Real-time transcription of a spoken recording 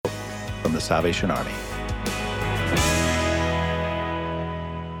from the Salvation Army.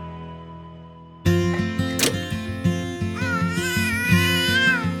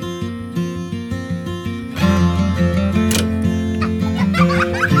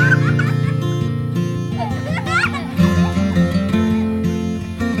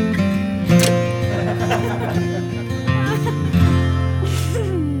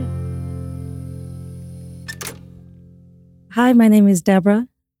 Hi, my name is Deborah.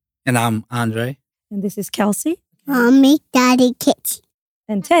 And I'm Andre. And this is Kelsey. Mommy, Daddy, Kitty.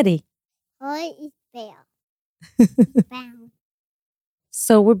 And Teddy. Boy is Bear.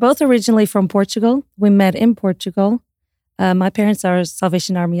 So we're both originally from Portugal. We met in Portugal. My parents are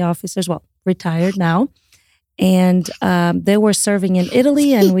Salvation Army officers, well, retired now. And they were serving in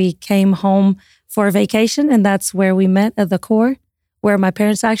Italy, and we came home for a vacation, and that's where we met at the Corps, where my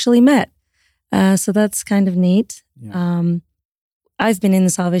parents actually met. So that's kind of neat. Yeah. I've been in the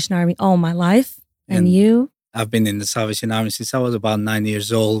Salvation Army all my life. And you? I've been in the Salvation Army since I was about 9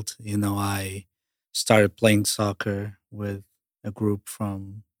 years old. I started playing soccer with a group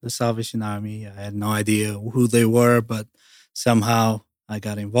from the Salvation Army. I had no idea who they were, but somehow I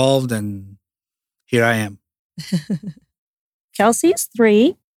got involved, and here I am. Kelsey is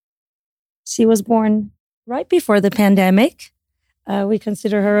 3. She was born right before the pandemic. We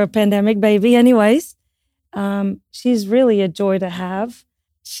consider her a pandemic baby anyways. She's really a joy to have.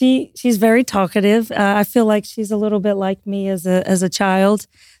 She's very talkative. I feel like she's a little bit like me as a child.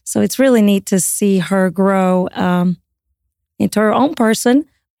 So it's really neat to see her grow into her own person.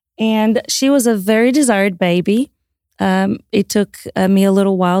 And she was a very desired baby. It took me a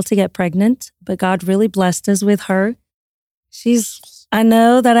little while to get pregnant, but God really blessed us with her. I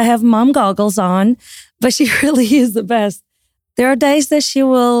know that I have mom goggles on, but she really is the best. There are days that she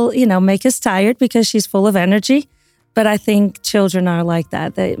will, make us tired because she's full of energy. But I think children are like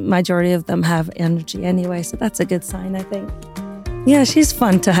that. The majority of them have energy anyway. So that's a good sign, I think. Yeah, she's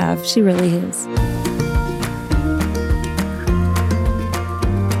fun to have. She really is.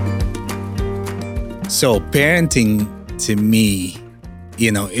 So parenting to me,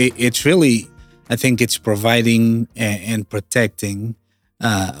 it's really, I think it's providing and protecting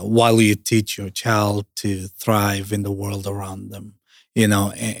while you teach your child to thrive in the world around them,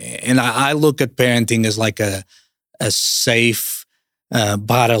 and I look at parenting as like a safe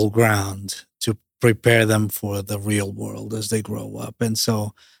battleground to prepare them for the real world as they grow up. And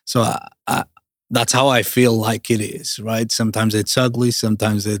so that's how I feel like it is, right? Sometimes it's ugly,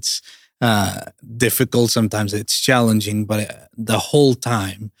 sometimes it's difficult, sometimes it's challenging, but the whole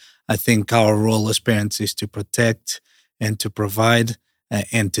time, I think our role as parents is to protect and to provide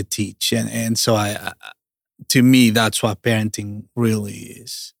and to teach. And so to me, that's what parenting really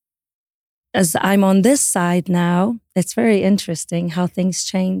is. As I'm on this side now, it's very interesting how things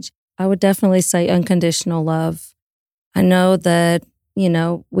change. I would definitely say unconditional love. I know that,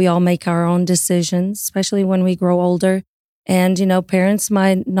 we all make our own decisions, especially when we grow older. And, parents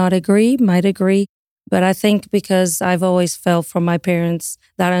might agree. But I think because I've always felt from my parents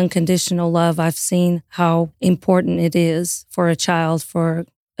that unconditional love, I've seen how important it is for a child, for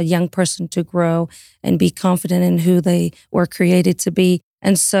a young person to grow and be confident in who they were created to be.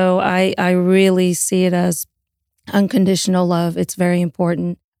 And so I really see it as unconditional love. It's very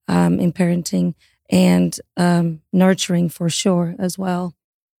important in parenting and nurturing for sure as well.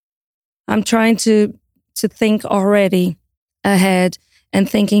 I'm trying to think already ahead and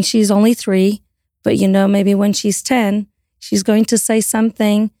thinking she's only 3. But, maybe when she's 10, she's going to say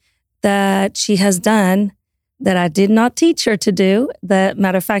something that she has done that I did not teach her to do. That,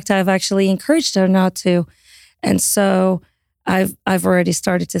 matter of fact, I've actually encouraged her not to. And so I've already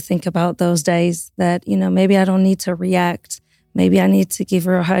started to think about those days that, maybe I don't need to react. Maybe I need to give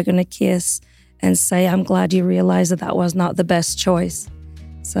her a hug and a kiss and say, I'm glad you realized that was not the best choice.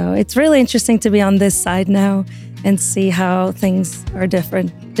 So it's really interesting to be on this side now and see how things are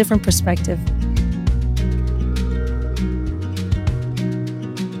different perspective.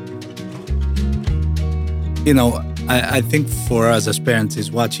 I think for us as parents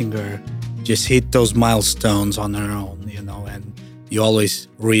is watching her just hit those milestones on her own, and you always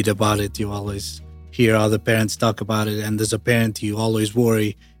read about it. You always hear other parents talk about it. And as a parent, you always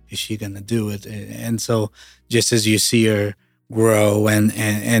worry, is she going to do it? And so just as you see her grow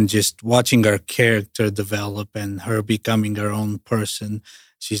and just watching her character develop and her becoming her own person,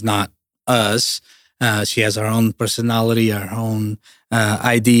 she's not us. She has her own personality, her own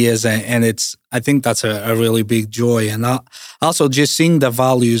ideas, and I think that's a really big joy. And also just seeing the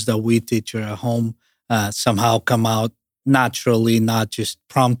values that we teach her at home somehow come out naturally, not just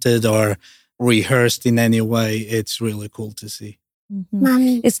prompted or rehearsed in any way. It's really cool to see.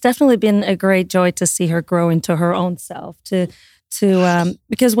 Mommy. It's definitely been a great joy to see her grow into her own self.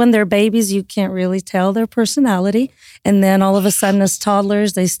 Because when they're babies, you can't really tell their personality, and then all of a sudden, as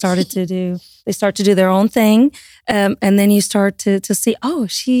toddlers, they start to do their own thing, and then you start to see, oh,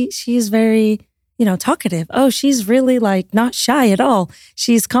 she is very talkative. Oh, she's really like not shy at all.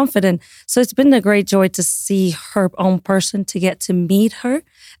 She's confident. So it's been a great joy to see her own person, to get to meet her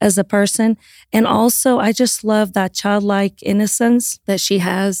as a person. And also, I just love that childlike innocence that she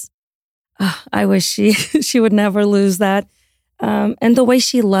has. I wish she would never lose that. And the way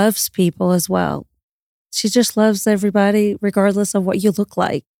she loves people as well. She just loves everybody, regardless of what you look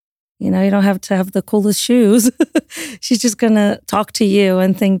like. You don't have to have the coolest shoes. She's just going to talk to you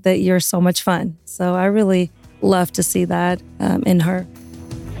and think that you're so much fun. So I really love to see that in her.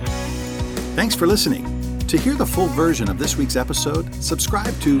 Thanks for listening. To hear the full version of this week's episode,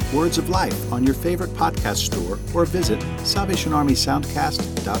 subscribe to Words of Life on your favorite podcast store or visit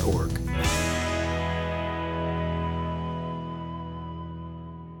SalvationArmySoundcast.org.